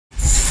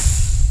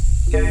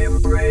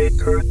Game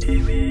Breaker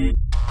TV.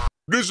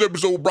 This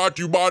episode brought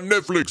to you by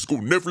Netflix. Go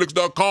to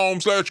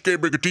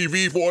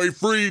netflix.com/GameBreakerTV for a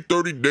free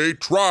 30-day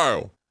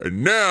trial.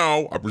 And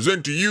now, I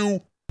present to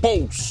you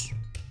Pulse,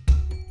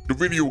 the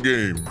video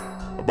game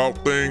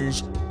about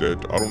things that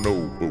I don't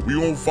know, but we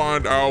gonna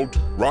find out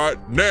right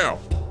now.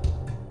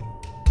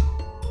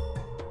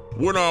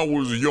 When I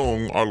was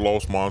young, I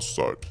lost my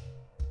sight,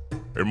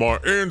 and my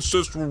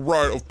ancestral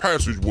rite of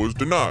passage was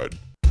denied.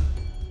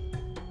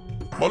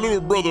 My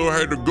little brother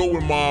had to go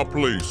in my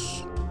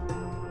place.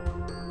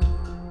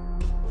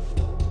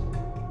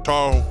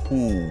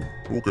 Tahu,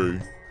 okay.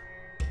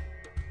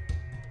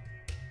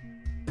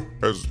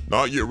 Has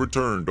not yet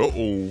returned,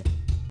 uh-oh.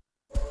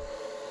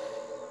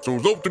 So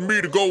it's up to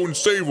me to go and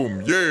save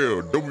him,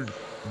 yeah,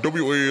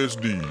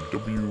 W-A-S-D,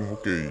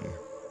 okay.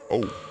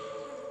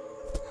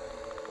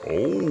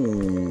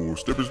 Oh,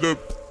 step.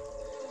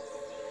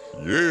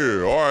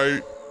 Yeah,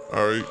 alright.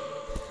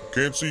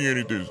 Can't see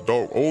anything,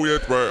 dog. Oh, yeah,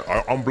 that's right,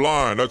 I'm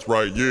blind, that's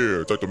right, yeah.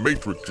 It's like the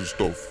Matrix and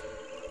stuff.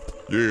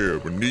 Yeah,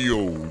 but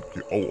Neo,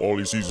 all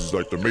he sees is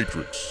like the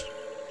Matrix.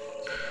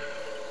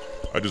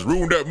 I just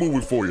ruined that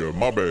movie for you,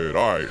 my bad.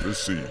 Alright, let's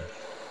see.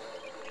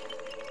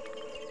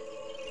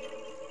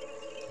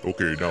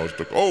 Okay, now it's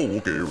the, oh,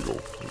 okay, here we go.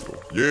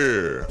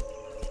 Yeah.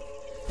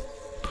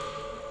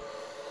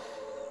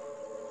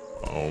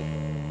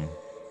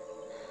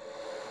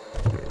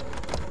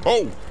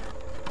 Oh!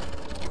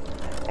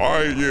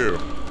 Alright, yeah.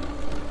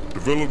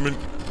 Development.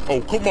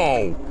 Oh, come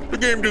on. The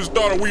game just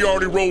started, we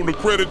already rolling the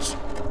credits.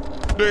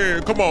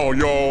 Damn, come on,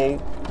 y'all.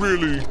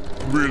 Really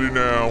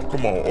now.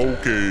 Come on,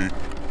 okay.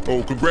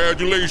 Oh,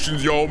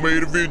 congratulations, y'all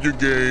made a video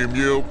game.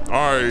 Yep,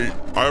 alright.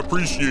 I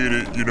appreciate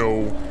it, you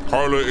know.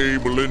 Carla A.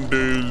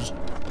 Melendez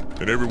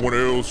and everyone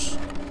else.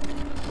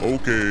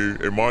 Okay,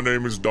 and my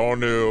name is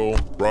Darnell,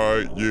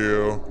 right?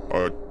 Yeah,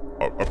 I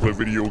play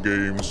video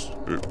games.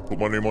 Put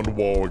my name on the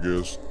wall, I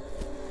guess.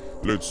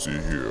 Let's see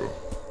here.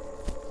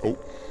 Oh,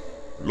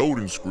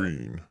 loading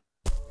screen.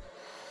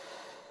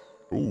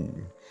 Ooh.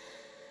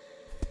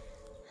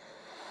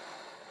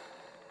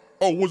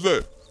 Oh, what's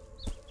that?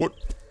 What?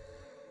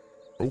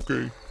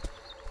 Okay.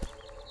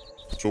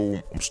 So,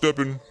 I'm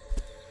stepping.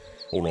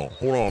 Hold on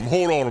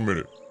a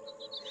minute.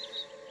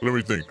 Let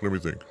me think.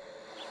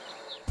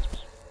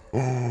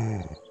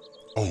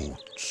 Oh,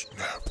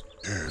 snap.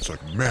 Yeah, it's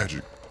like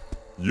magic.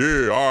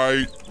 Yeah,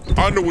 alright.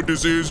 I know what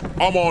this is.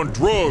 I'm on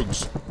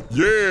drugs.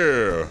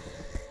 Yeah.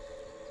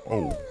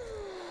 Oh.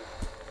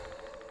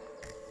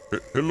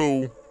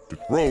 Hello.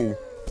 Just roll.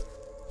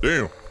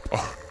 Damn.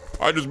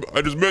 I just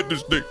met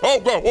this thing. Oh,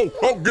 God.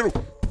 Oh, get him.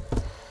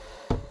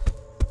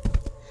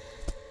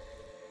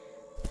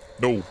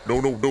 No.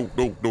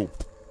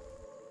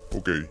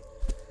 Okay.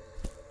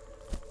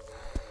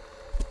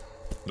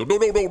 No.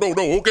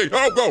 Okay,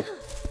 I'll go.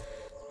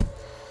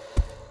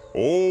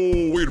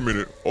 Oh, wait a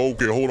minute.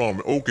 Okay, hold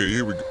on. Okay,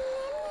 here we go.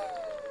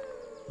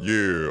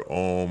 Yeah,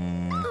 oh,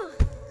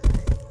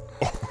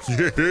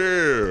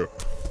 yeah.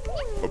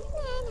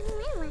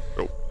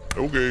 Oh,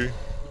 okay.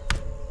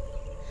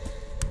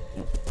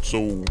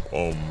 So,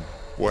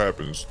 what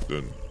happens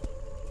then?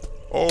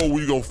 Oh,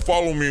 you gonna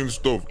follow me and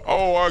stuff.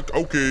 Oh,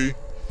 okay.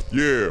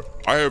 Yeah,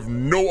 I have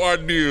no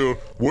idea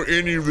what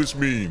any of this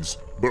means,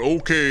 but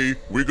okay,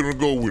 we're gonna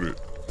go with it.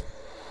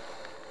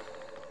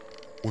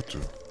 What the?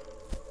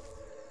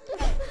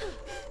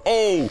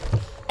 Oh,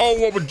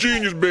 I'm a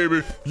genius,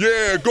 baby.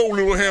 Yeah, go,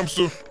 little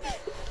hamster.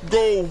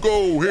 Go,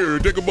 here,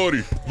 take a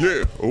buddy.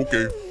 Yeah,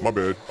 okay, my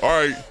bad. All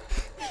right,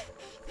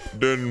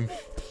 then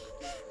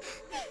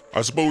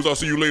I suppose I'll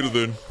see you later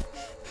then.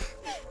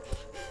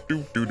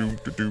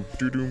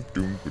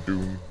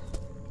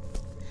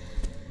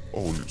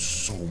 Oh, there's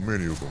so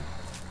many of them.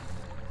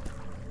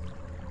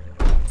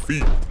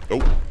 Feet.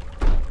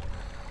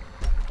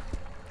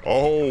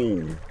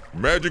 Oh,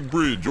 magic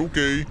bridge.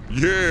 Okay.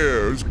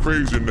 Yeah, it's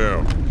crazy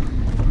now.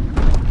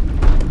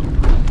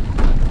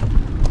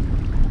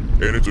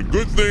 And it's a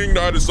good thing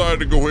that I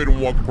decided to go ahead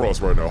and walk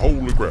across right now.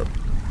 Holy crap.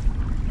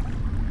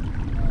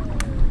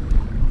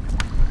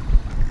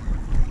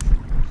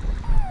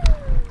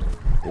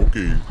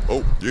 Okay.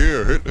 Oh,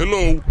 yeah.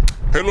 Hello,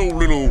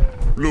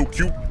 little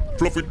cute,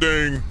 fluffy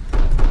thing.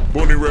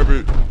 Bunny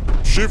rabbit.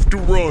 Shift to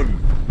run.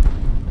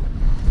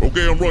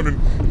 Okay, I'm running.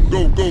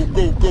 Go.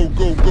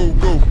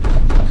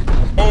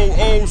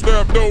 Oh,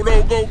 snap. No,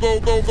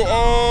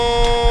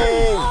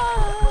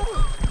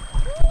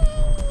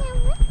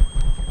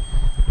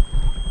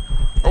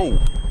 go.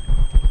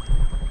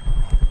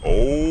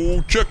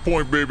 Oh,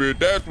 checkpoint, baby.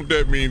 That's what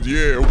that means.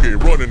 Yeah, okay,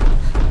 running.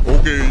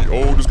 Okay,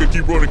 oh, just gonna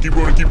keep running.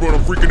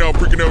 I'm freaking out.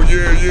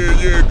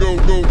 Yeah. Go.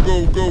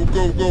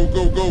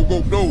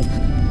 No.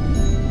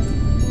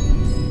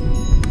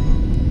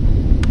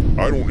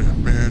 I don't,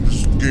 man,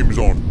 this game is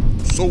on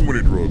so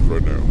many drugs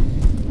right now.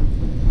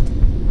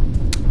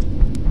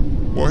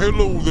 Well,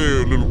 hello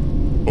there, little,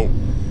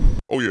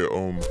 oh yeah,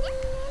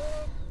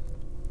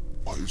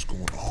 what is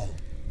going on?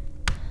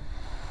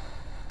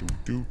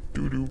 Do.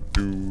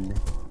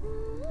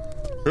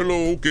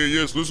 Hello, okay,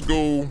 yes, let's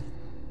go.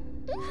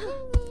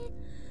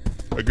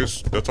 I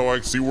guess that's how I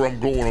see where I'm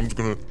going. I'm just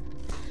gonna...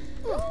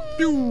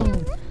 Pew!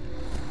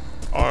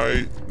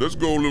 Alright, let's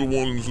go, little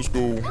ones. Let's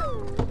go.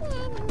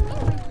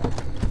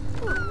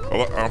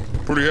 I'm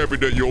pretty happy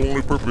that your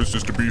only purpose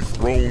is to be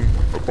thrown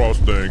across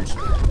things.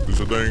 This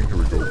is a thing. Here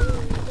we go.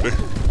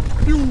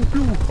 Pew,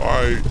 pew.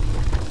 Alright.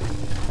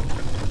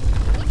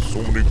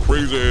 So many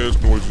crazy ass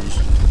noises.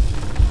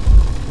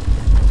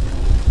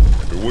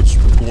 Hey, what's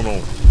going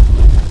on?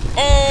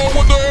 Oh,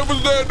 what the hell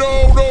is that? No,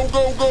 no,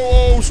 go, go.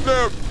 Oh,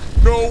 snap.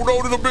 No,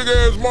 no, there's a big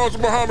ass monster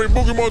behind me.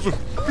 Boogie monster.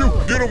 Pew,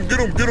 get him, get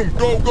him, get him.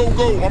 Go, go,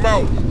 go. I'm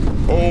out.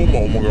 Oh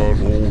my God.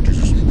 Oh,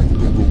 Jesus. Go,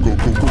 go, go,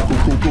 go, go,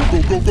 go, go,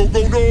 go, go, go,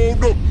 go, no,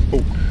 no.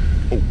 Oh,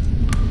 oh.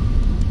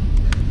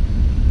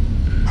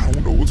 I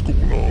don't know what's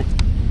going on.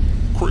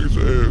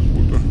 Crazy ass.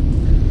 What the?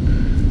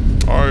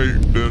 Alright,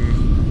 then.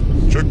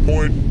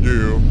 Checkpoint,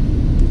 yeah.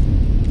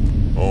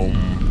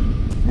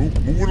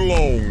 Moving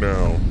along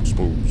now, I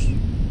suppose.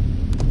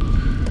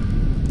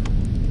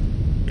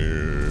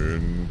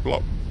 And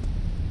plop.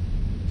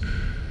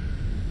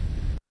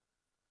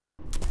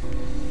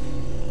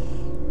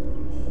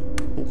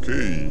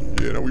 Okay,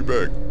 yeah, now we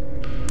back.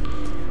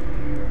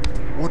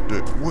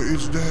 What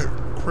is that?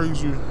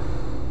 Crazy.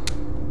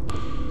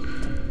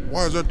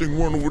 Why is that thing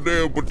running over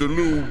there, but the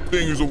little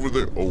thing is over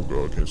there? Oh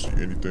God, I can't see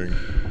anything.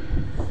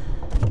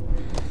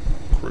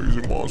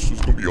 Crazy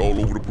monsters gonna be all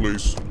over the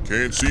place.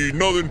 Can't see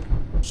nothing.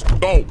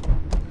 Stomp.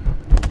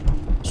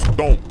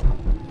 Stomp.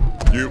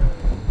 Yep.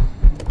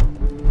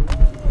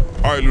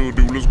 Alright, little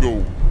dude, let's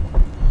go.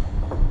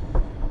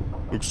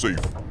 Looks safe.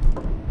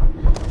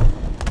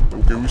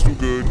 Okay, we still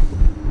good.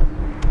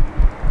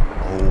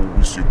 Oh,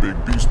 we see a big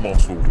beast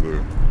monster over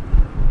there.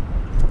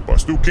 But I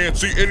still can't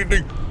see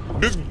anything.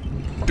 This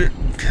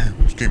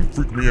game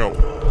freaked me out.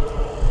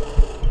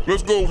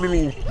 Let's go,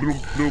 little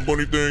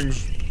bunny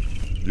things.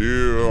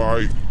 Yeah,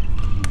 alright.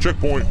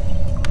 Checkpoint.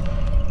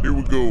 Here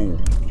we go.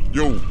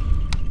 Yo,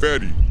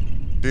 fatty.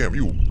 Damn,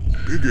 you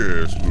big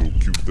ass little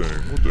cute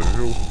thing. What the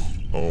hell?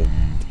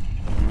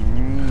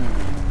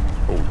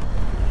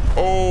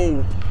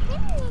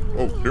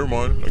 Oh, never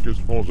mind. I guess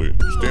hold on a second.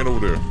 Stand over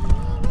there.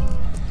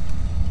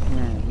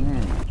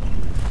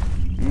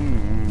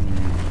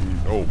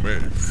 Oh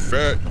man, you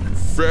fat,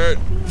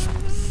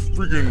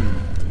 freaking.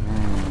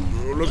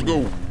 Let's go.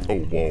 Oh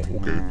wow,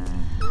 okay.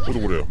 What's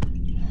over there?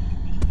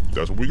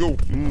 That's where we go.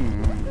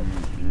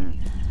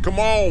 Come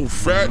on,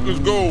 fat, let's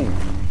go.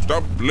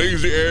 Stop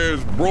lazy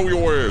ass, bro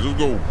your ass. Let's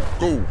go.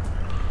 Go.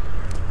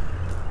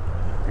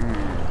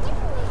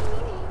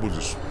 What's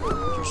this?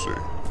 What's it say?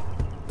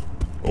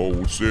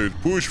 Oh, it says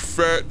push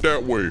fat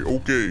that way.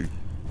 Okay.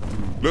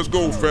 Let's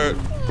go, fat.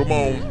 Come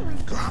on.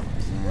 God,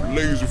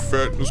 lazy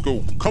fat. Let's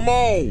go. Come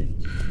on.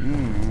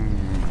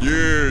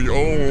 Yeah.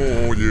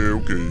 Oh, yeah.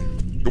 Okay.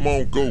 Come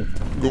on. Go.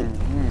 Go.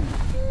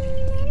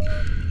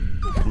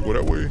 We go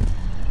that way.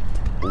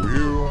 Over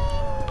here.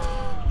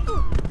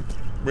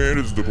 Man,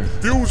 this is the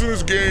confusing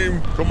this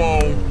game. Come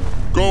on.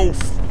 Go.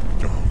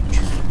 Oh,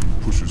 Jesus.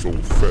 Push this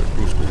old fat.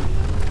 Let's go.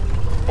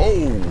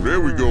 Oh, there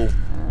we go.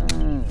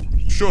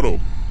 Shut up.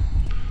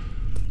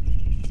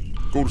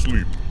 Go to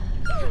sleep.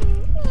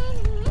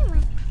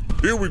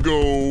 Here we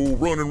go.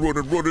 Running.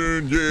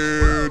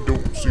 Yeah.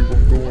 Don't see where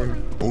I'm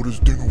going. Oh, there's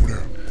a thing over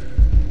there.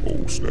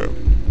 Oh, snap.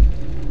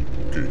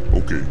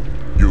 Okay.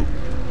 Yo.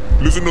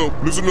 Listen up,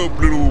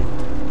 little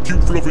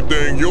cute fluffy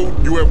thing. Yo,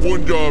 you have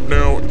one job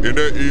now, and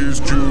that is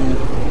to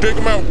take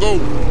him out. Go.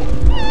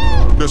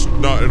 That's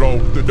not at all.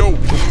 No.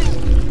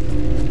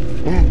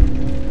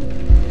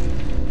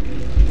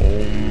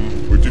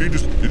 Wait, did he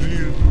just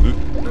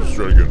let's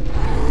try it again.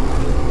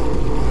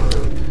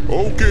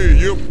 Okay,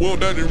 yep, well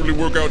that didn't really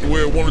work out the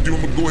way I wanted to.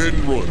 I'm gonna go ahead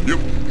and run. Yep,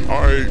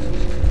 alright.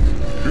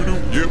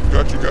 Yep,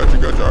 gotcha.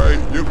 Alright,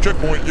 yep,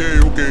 checkpoint,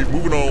 yeah, okay,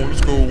 moving on,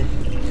 let's go.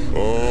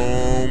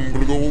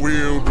 Gonna go over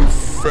here with the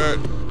fat.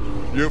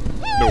 Yep,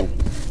 no.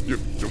 Yep.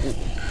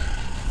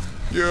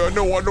 Yeah, I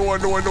know.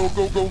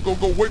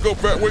 Go. Wake up,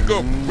 fat, wake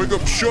up.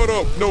 Shut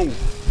up. No.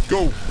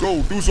 Go,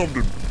 do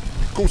something.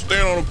 Go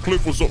stand on a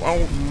cliff or something. I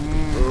don't,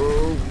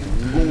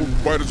 go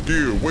bite his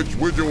gear. Where's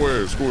your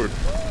ass? Go ahead.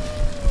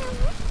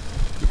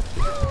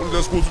 What is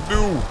that supposed to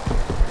do?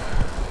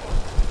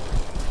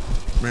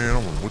 Man, I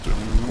don't know what the...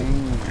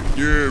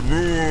 Yeah,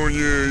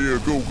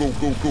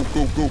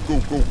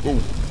 go.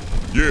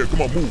 Yeah,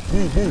 come on, move.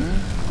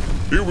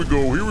 Here we go.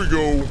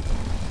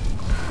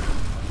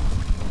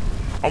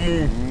 I'm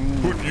gonna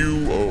put you,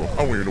 I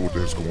don't even know what the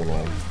heck's going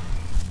on.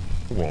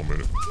 Hold on a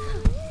minute.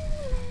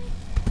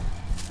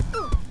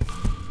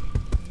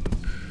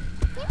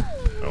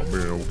 Oh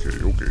man, okay,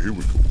 here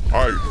we go.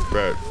 Alright,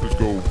 fat, let's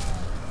go.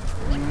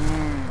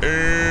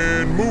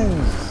 And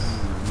move.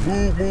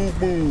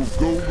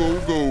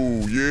 Go.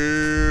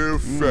 Yeah,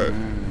 fat.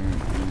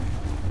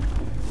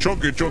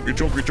 Chunky.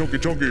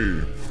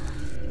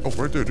 Oh,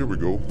 right there we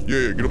go.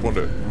 Yeah, get up on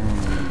that.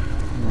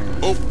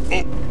 Oh.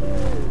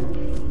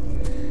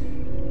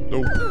 No.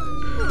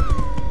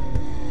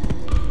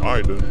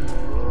 Alright then.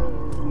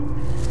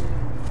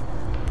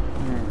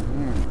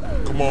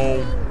 Come on.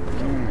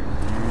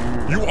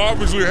 You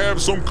obviously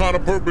have some kind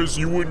of purpose.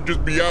 You wouldn't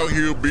just be out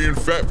here being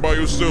fat by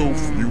yourself.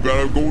 You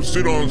gotta go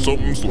sit on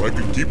something so I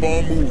can keep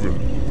on moving.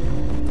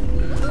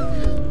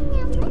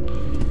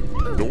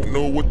 Don't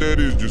know what that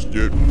is just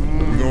yet.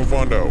 We're gonna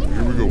find out.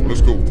 Here we go.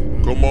 Let's go.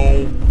 Come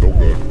on. Oh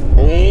god.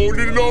 Oh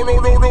no no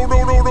no no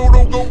no no no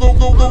no. Go go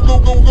go go go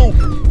go go.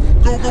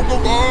 Go go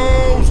go.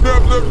 Oh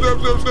snap snap snap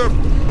snap snap.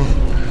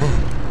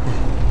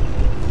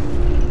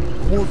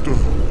 What the?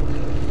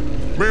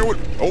 Man, what?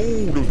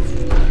 Oh,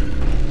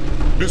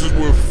 this is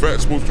where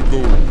fat's supposed to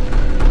go.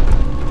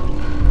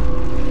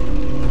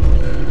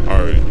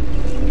 Alright.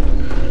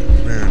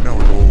 Man, now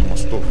it's all my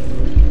stuff.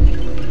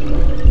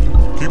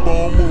 Keep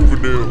on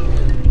moving there.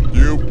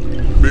 Yep,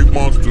 big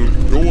monster.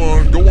 Go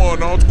on.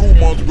 Now it's cool,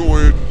 monster. Go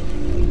ahead.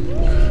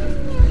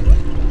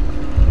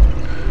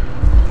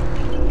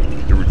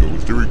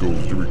 There he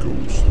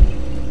goes.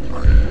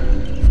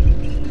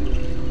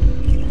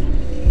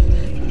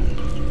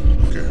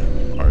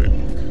 Alright.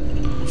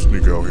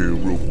 Sneak out here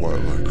real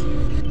quiet like.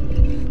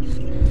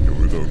 Then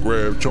we're gonna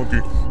grab Chunky.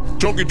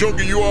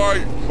 Chunky, you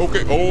alright?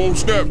 Okay, oh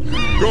snap.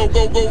 Go.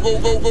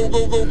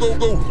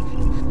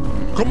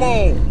 Come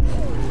on.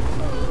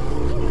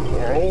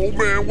 Oh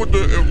man, what the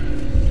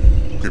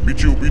Okay,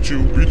 beat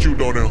you,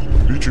 Darnell.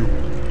 Beat you.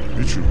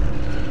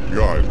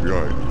 You alright.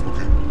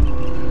 Okay.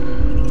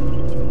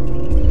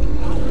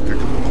 Okay,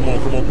 come on.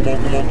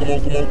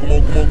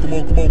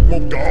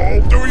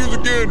 Oh, there he is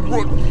again.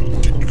 Run.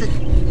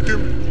 Give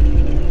me.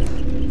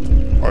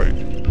 Alright.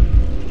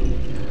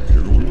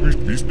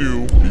 Be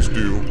still.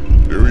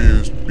 There he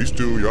is. Be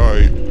still, you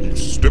alright.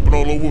 He's stepping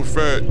all over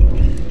fat.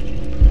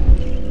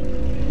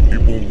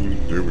 Keep moving.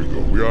 There we go.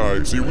 We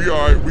alright. See, we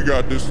alright. We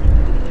got this.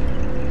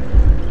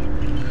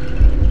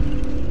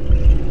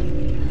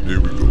 There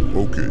we go.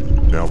 Okay.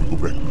 Now we go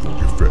back. We're gonna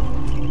get fat.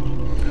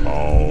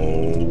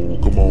 Oh,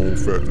 come on,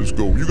 fat. Let's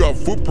go. You got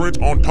footprints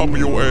on top of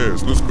your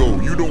ass. Let's go.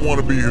 You don't want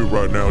to be here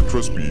right now.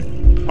 Trust me.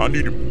 I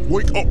need to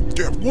wake up.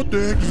 Damn, what the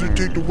heck does it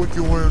take to wake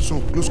your ass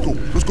up? Let's go.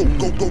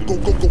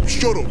 Go.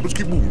 Shut up. Let's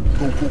keep moving.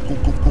 Go.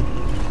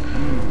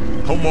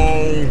 Come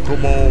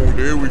on.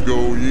 There we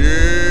go.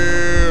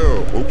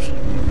 Yeah. Oops.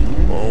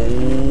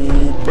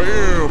 Oh,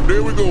 bam.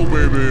 There we go,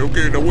 baby.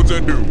 Okay, now what's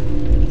that do?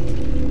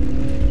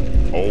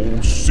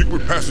 Oh,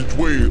 secret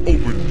passageway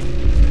open.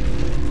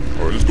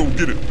 All right, let's go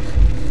get it.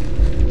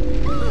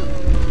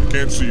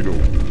 Can't see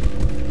though.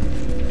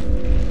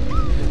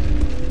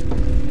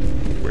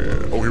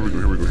 Oh, here we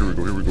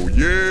go.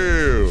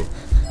 Yeah!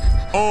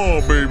 Oh,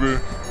 baby.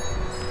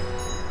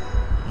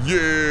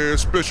 Yeah,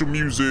 special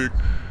music.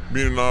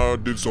 Me and I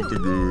did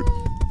something good.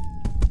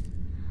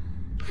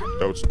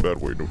 That was a bad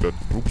way. No, that.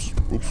 Oops.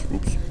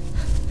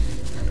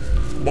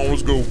 Come on,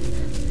 let's go.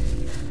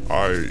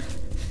 Alright.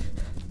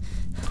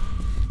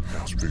 Now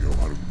let's figure out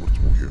how to what's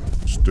over here.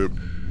 Step.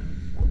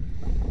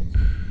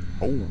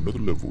 Oh, another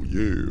level.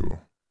 Yeah.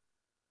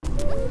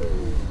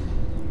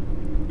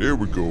 There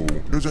we go.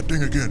 There's that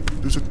thing again.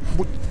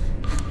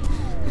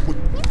 What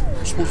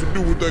you supposed to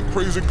do with that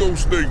crazy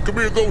ghost thing? Come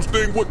here, ghost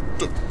thing. What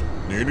the?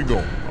 There ain't he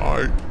gone.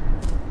 Alright.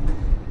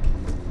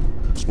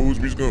 Suppose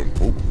he's gonna.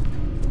 Oh.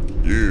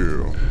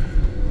 Yeah.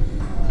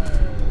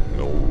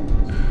 No.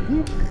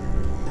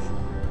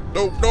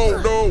 No.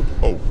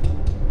 Oh.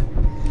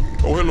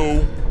 Oh,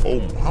 hello. Oh,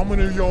 how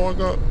many of y'all I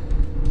got?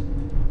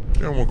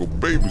 Damn, I'm gonna go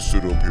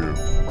babysit up here.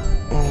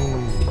 Oh.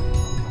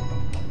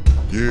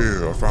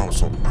 Yeah, I found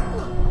something.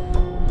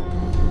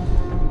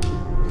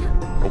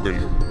 Okay,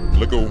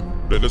 let go.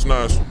 That's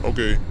nice.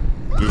 Okay.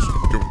 Just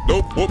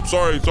nope. Whoops.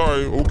 Sorry.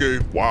 Okay.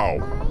 Wow.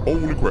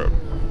 Holy crap.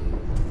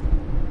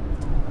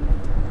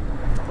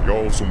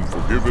 Y'all some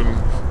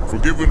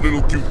forgiving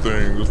little cute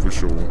things, that's for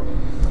sure.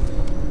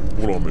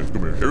 Hold on a minute.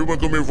 Come here. Everyone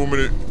come here for a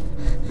minute.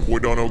 Boy,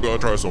 Darnell gotta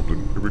try something.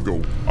 Here we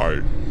go.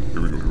 Alright.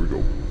 Here we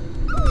go.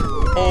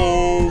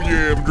 Oh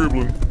yeah, I'm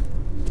dribbling.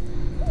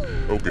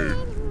 Okay.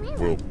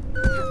 Well.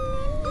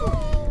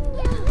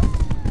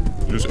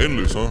 It's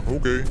endless, huh?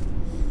 Okay.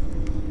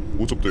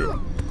 What's up there?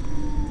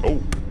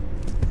 Oh.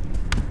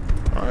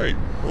 Alright.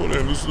 Well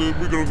then,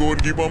 we're gonna go ahead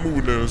and keep on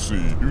moving there and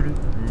see.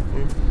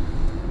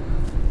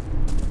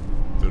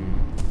 Then,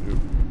 yep.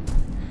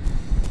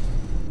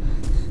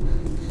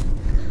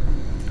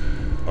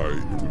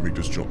 Alright, we make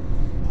this jump.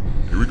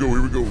 Here we go.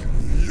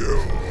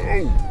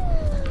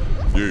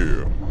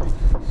 Yeah.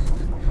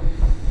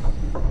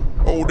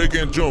 Oh, they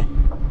can't jump.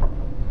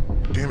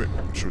 Damn it.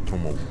 Should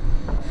come over.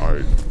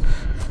 Alright.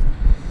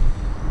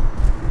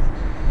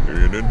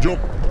 And then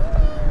jump.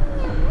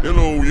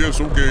 Hello,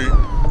 yes, okay.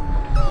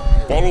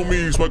 Follow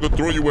me so I can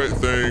throw you at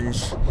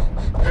things.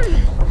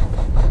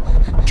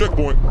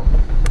 Checkpoint.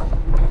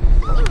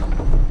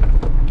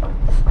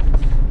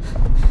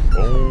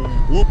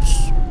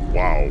 Whoops.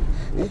 Wow.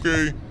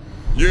 Okay.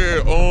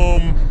 Yeah,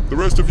 the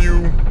rest of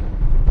you.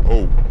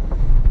 Oh.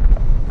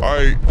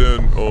 Alright,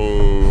 then,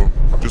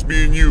 just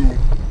me and you.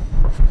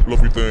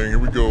 Fluffy thing, here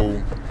we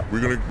go. We're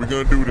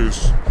gonna do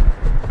this.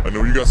 I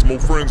know you got some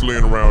old friends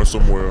laying around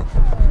somewhere.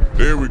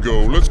 There we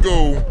go. Let's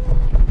go.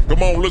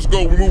 Come on, let's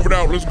go. We're moving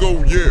out. Let's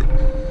go. Yeah.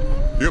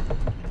 Yep.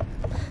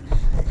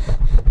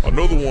 I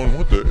Another one.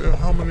 What the hell?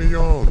 How many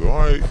y'all?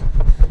 Alright.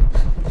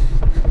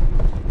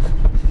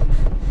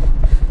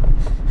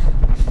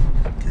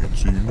 Can't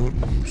see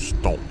nothing.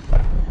 Stomp.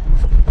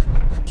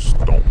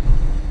 Stomp.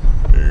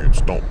 And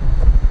stomp.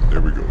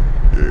 There we go.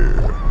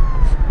 Yeah.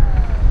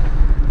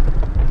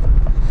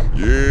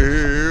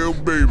 Yeah,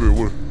 baby.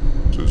 What?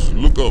 Just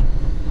look up.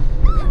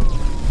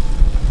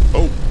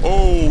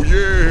 Oh,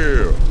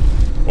 yeah.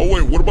 Oh,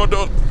 wait. What about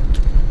the...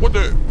 What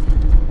the...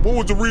 What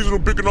was the reason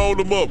of picking all of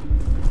them up?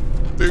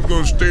 They're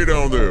gonna stay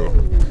down there.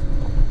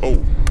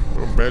 Oh,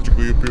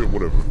 magically appear,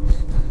 whatever.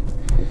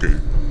 Okay.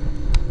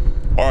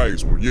 Alright,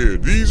 so yeah,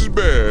 these is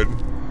bad,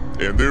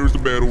 and there's the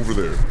bad over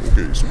there.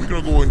 Okay, so we're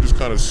gonna go ahead and just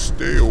kind of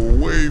stay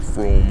away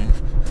from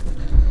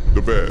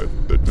the bad.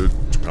 That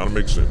kind of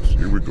makes sense.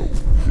 Here we go.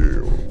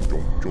 Yeah,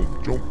 jump,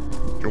 jump, jump,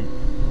 jump.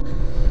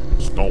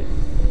 Stomp.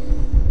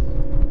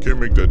 Can't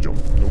make that jump.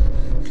 Nope.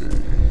 Okay.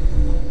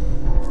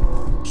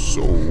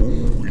 So,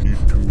 we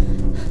need to...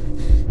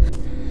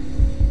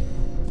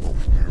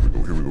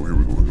 Here we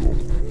go.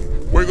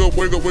 Wake up,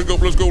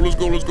 let's go,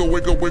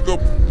 wake up.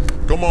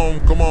 Come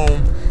on.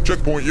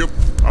 Checkpoint, yep.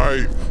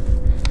 Alright.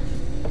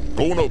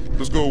 Going up,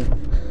 let's go.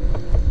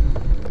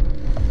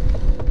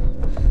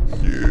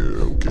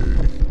 Yeah, okay.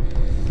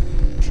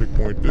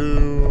 Checkpoint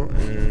there,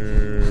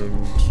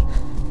 and...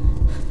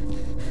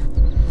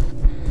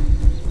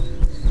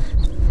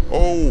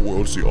 Oh, well,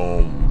 let's see,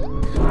 wow,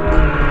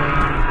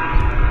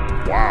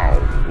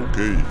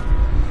 okay.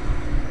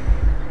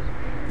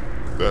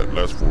 That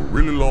lasts for a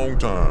really long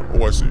time.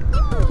 Oh, I see.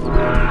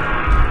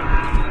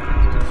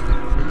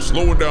 And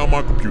slowing down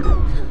my computer.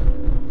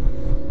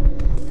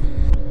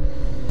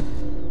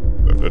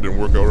 That didn't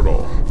work out at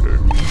all. Okay.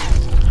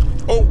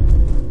 Oh!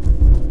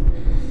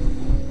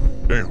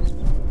 Damn.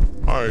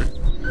 Alright.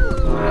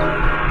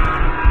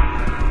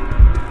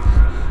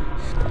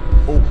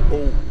 Oh.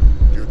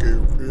 Okay.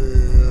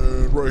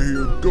 And right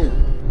here, go.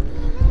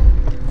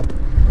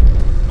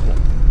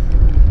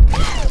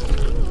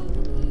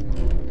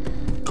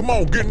 Come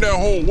on, get in that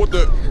hole. What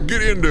the?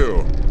 Get in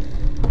there.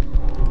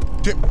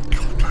 Damn.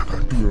 I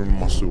gotta do it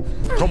myself.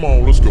 Come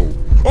on, let's go.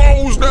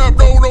 Oh, snap.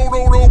 No.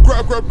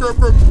 Crap.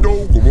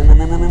 No.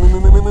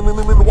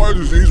 Why is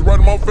this? He's right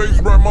in my face.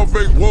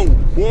 Whoa.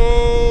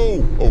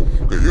 Oh,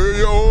 okay.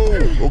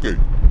 Yeah. Okay.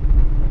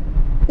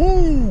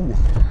 Woo.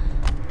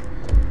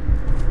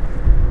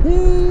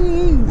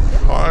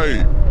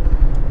 Alright.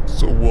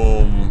 So,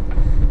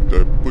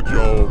 they'll put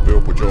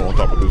y'all on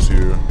top of this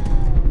here.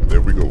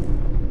 There we go.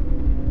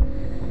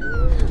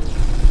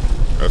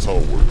 That's how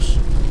it works.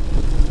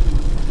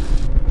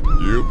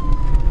 Yep.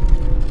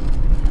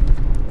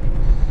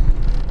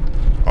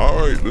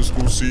 Alright, let's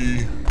go see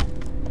if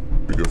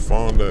we can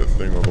find that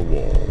thing on the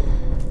wall.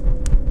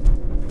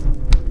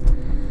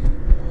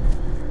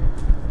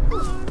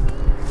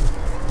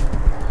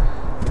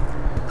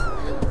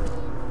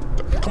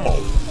 Come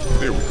on.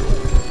 There we go.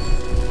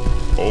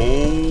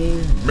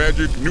 Oh,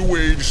 magic new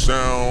age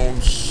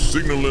sounds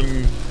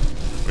signaling,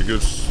 I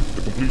guess,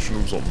 the completion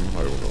of something.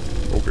 I don't know.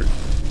 Okay.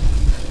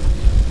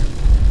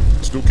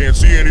 Still can't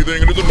see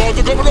anything, and it's about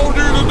to come. Oh,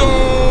 Jesus, no!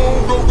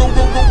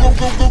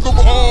 Go.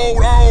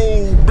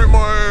 Oh, bit my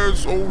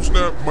ass. Oh,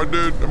 snap. Am I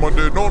dead?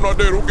 No, I'm not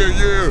dead. Okay,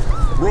 yeah.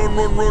 Run.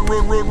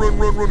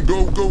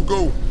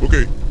 Go.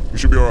 Okay, we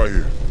should be all right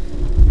here.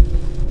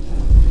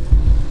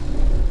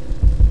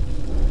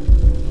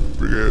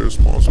 Big ass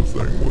monster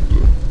thing. What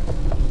the?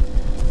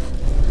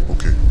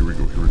 Okay, here we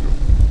go.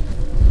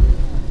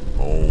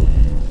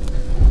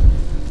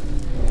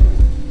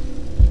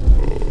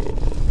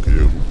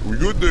 We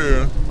good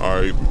there.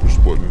 Alright, we push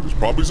the button. There's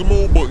probably some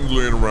old buttons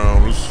laying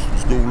around.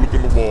 Let's go look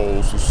in the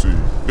walls. Let's see.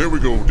 There we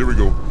go.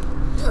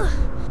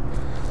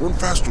 Run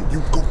faster.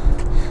 You go.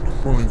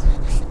 Running.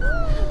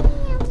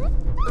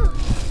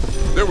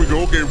 There we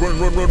go. Okay, run.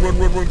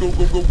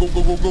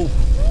 Go.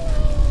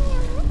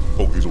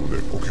 Oh, he's over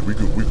there. Okay, we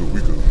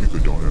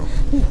good, Darnell.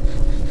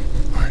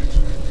 Alright.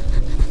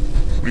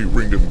 We need to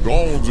ring them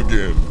gongs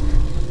again.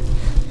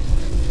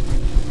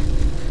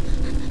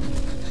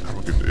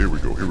 Here we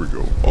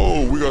go.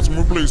 Oh, we got some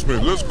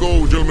replacements. Let's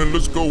go, gentlemen.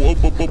 Let's go. Up.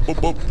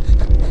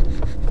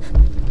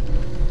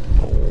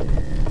 Oh,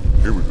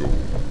 here we go.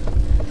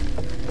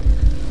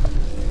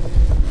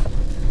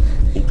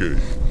 Okay.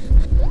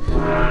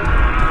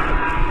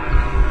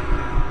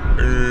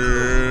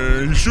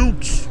 And he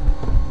shoots.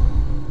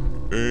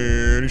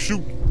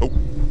 Oh.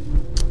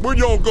 Where'd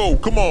y'all go?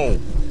 Come on.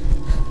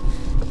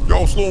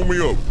 Y'all slowing me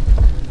up.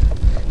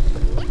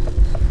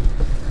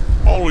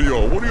 All of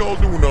y'all, what are y'all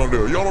doing down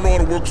there? Y'all don't know how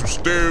to work some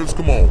stairs?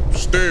 Come on,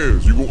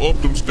 stairs. You go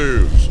up them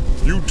stairs.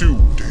 You too.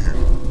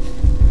 Damn.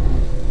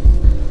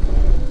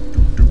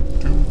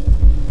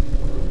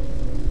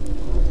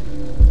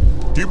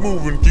 Keep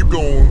moving, keep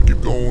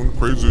going.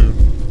 Crazy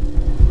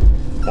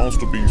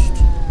monster beast.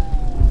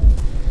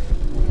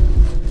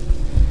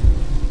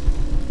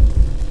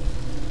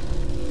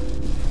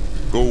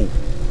 Go.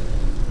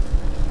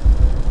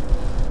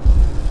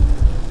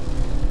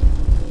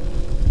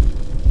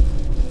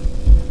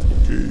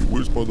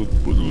 We're supposed to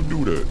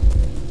do that.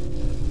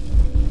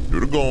 Do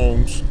the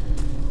gongs.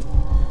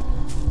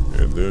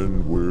 And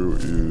then where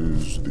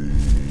is the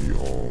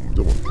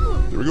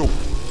one? There we go.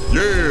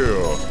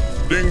 Yeah!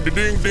 Ding,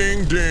 ding,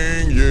 ding,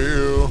 ding,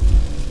 yeah.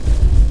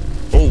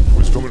 Oh,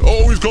 he's coming.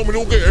 Oh, he's coming.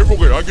 Okay,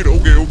 okay, I get it.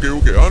 Okay.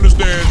 I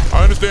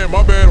understand.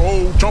 My bad.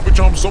 Oh,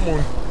 chomp,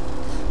 someone.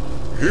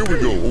 Here we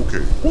go.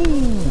 Okay.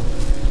 Woo!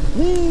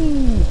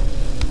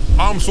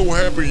 I'm so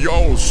happy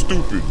y'all are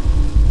stupid.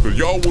 Cause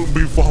y'all wouldn't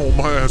be following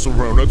my ass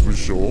around, that's for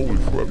sure. Holy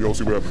crap, y'all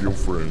see what happened to your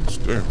friends.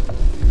 Damn.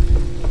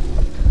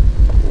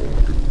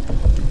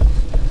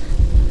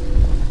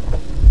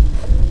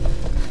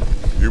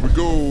 Here we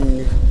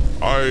go.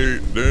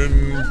 Alright,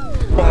 then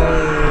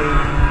boom.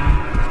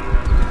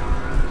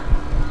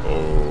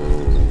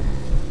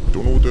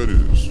 Don't know what that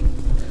is.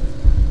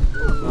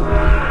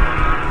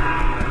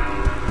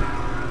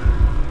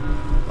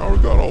 I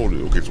already got all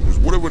this. Okay, so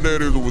whatever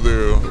that is over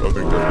there, I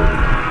think that's what it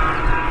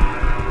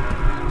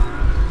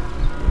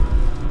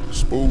is.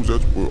 Suppose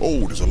that's where,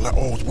 oh, there's a lot,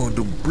 oh, it's one of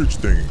them bridge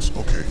things.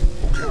 Okay.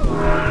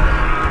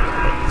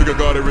 I think I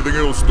got everything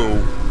else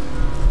though.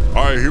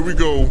 Alright, here we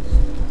go.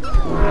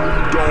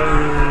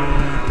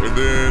 Down, and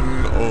then,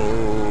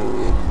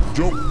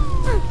 jump.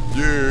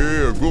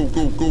 Yeah,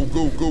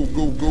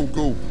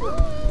 go.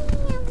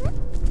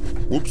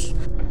 Whoops,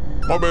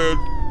 my bad.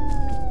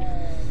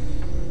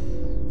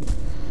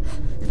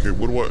 Okay,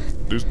 what do I,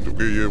 this,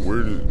 okay, yeah,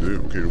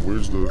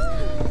 where's the,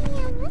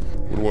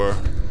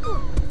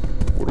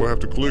 what do I have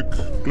to click?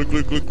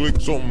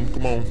 Click, something,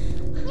 come on.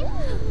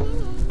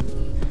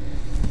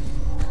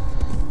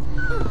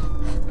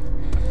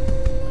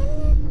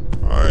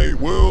 Alright,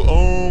 well,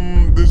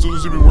 this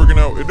doesn't seem to be working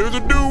out. And there's a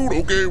dude,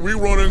 okay, we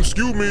running,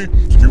 excuse me.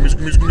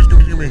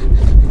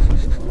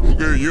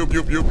 Okay, yep, we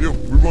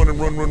running,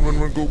 run,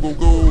 go,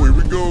 here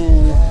we go.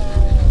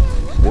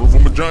 Running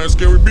from a giant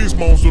scary beast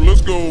monster,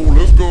 let's go.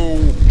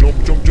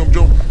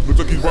 Jump. Looks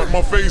like he's right in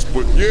my face,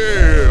 but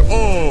yeah,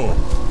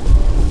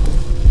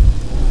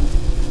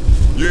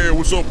 yeah,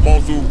 what's up,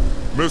 monster?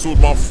 Messing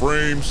with my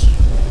frames.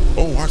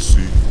 Oh, I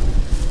see.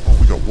 Oh,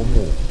 we got one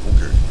more,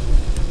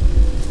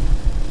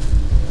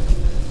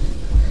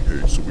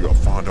 okay, so we gotta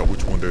find out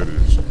which one that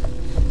is.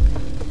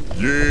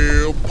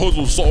 Yeah,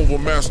 puzzle solver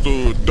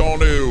master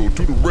Darnell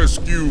to the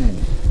rescue.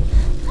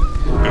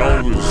 And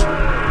all his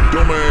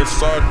dumbass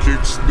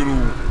sidekicks,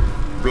 little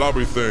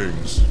blobby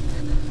things.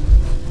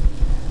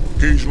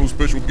 Occasional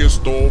special guest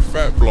star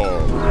Fat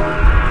Blob.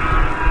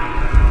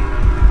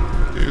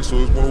 Okay, so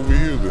there's one over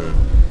here then.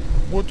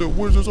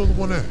 Where's this other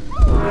one at?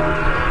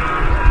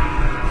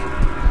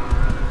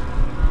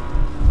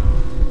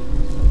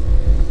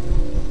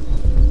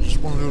 Just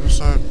one on the other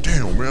side.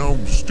 Damn, man,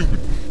 I'm stupid.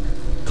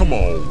 Come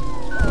on.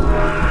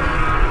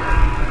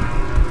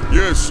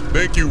 Yes,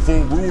 thank you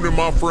for ruining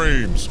my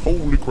frames.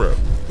 Holy crap.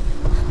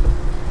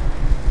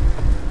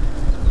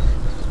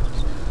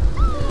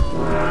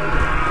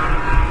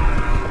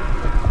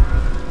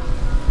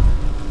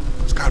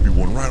 There's gotta be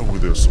one right over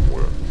there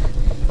somewhere.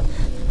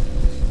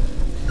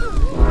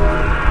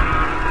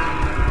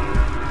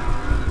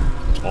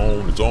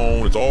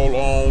 It's all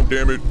on,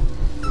 damn it.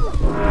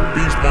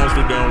 Beast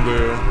monster down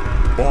there.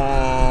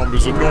 Bomb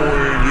is annoying,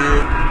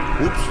 yeah.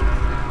 Whoops.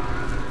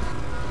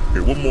 Okay,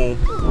 one more.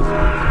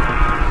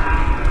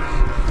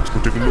 Let's go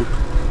take a look.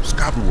 There's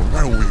gotta be one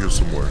right over here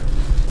somewhere.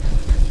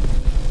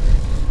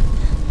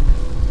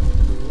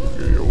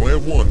 Okay, I only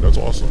have one. That's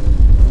awesome.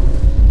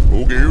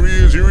 Okay, here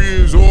he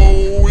is.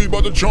 Oh, he's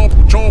about to chomp.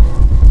 Go.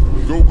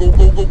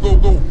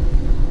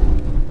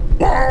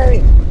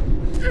 Wow!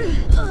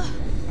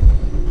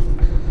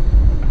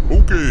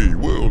 Okay,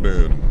 well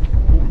then,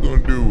 what we're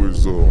gonna do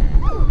is,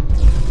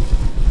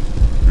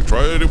 we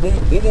try it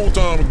one more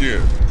time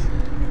again.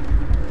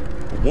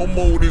 One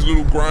more of these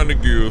little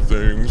grinding gear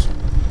things.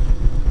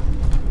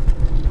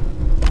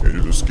 And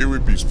there's a scary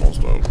beast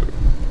monster out there.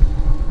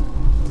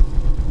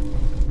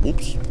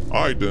 Whoops.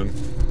 Alright then.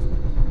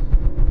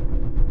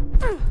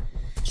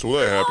 So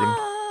that happened.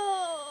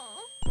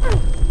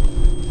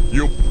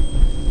 Yup.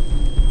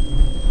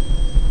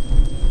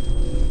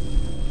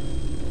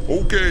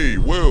 Okay,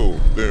 well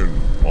then,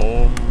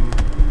 I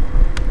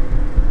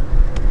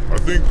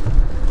think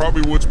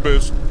probably what's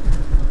best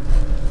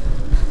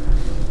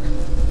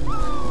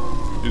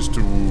is to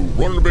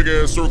run in a big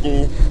ass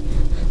circle.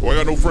 Oh, I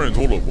got no friends.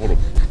 Hold up.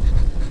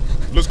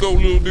 Let's go,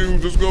 little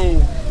dudes. Let's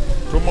go.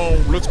 Come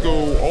on, let's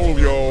go, all of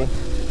y'all.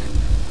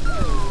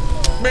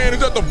 Man, is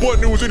that the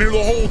button that was in here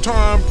the whole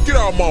time? Get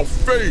out of my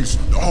face.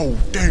 Oh,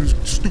 damn, this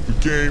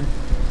stupid game.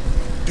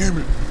 Damn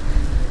it.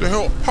 The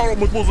hell, how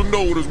am I supposed to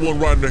know there's one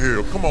right in the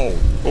hell? Come on.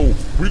 Oh,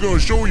 we're gonna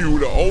show you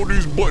that all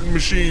these button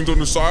machines on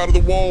the side of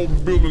the wall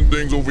building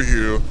things over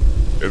here,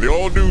 and they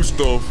all do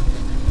stuff,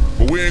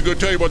 but we ain't gonna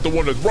tell you about the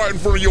one that's right in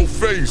front of your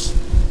face.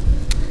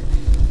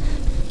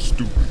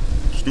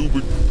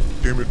 Stupid,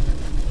 damn it.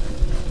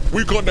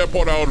 We cut that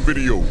part out of the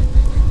video.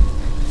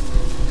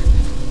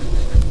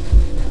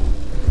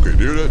 Okay,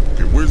 there that,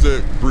 okay, where's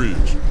that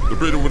bridge? The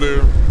bridge over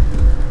there?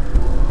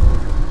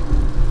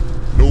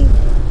 No.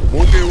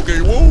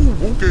 Okay, whoa,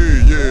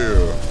 okay,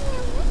 yeah.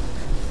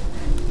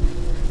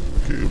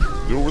 Okay, is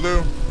it over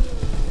there?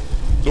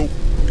 Nope,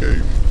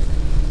 okay.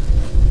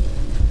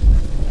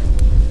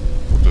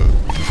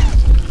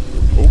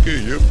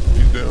 Okay, yep,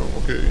 he's down,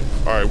 okay.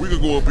 All right, we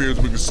can go up here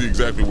so we can see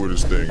exactly where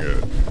this thing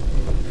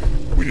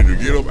at. We need to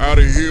get up out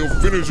of here,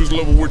 finish this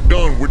level, we're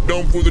done. We're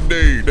done for the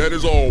day. That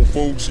is all,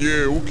 folks.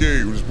 Yeah,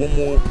 okay, there's one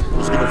more.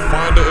 Just gonna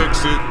find the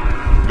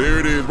exit. There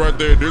it is, right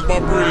there. There's my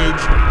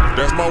bridge.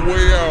 That's my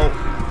way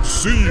out.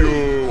 See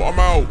ya, I'm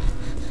out.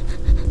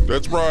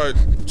 That's right.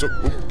 So,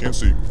 can't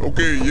see.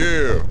 Okay,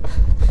 yeah.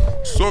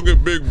 Suck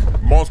it, big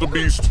monster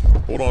beast.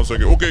 Hold on a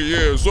second. Okay,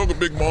 yeah, suck it,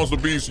 big monster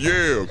beast.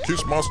 Yeah,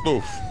 kiss my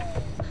stuff.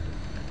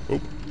 Oh,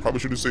 probably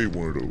should have saved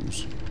one of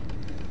those.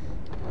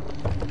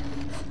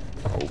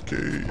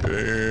 Okay,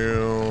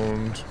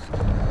 and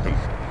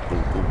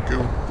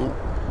go.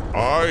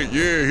 All right,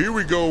 yeah, here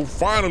we go.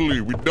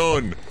 Finally, we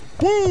done.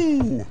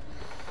 Woo!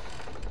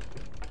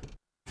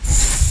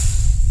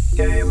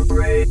 Game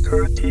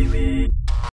Breaker TV.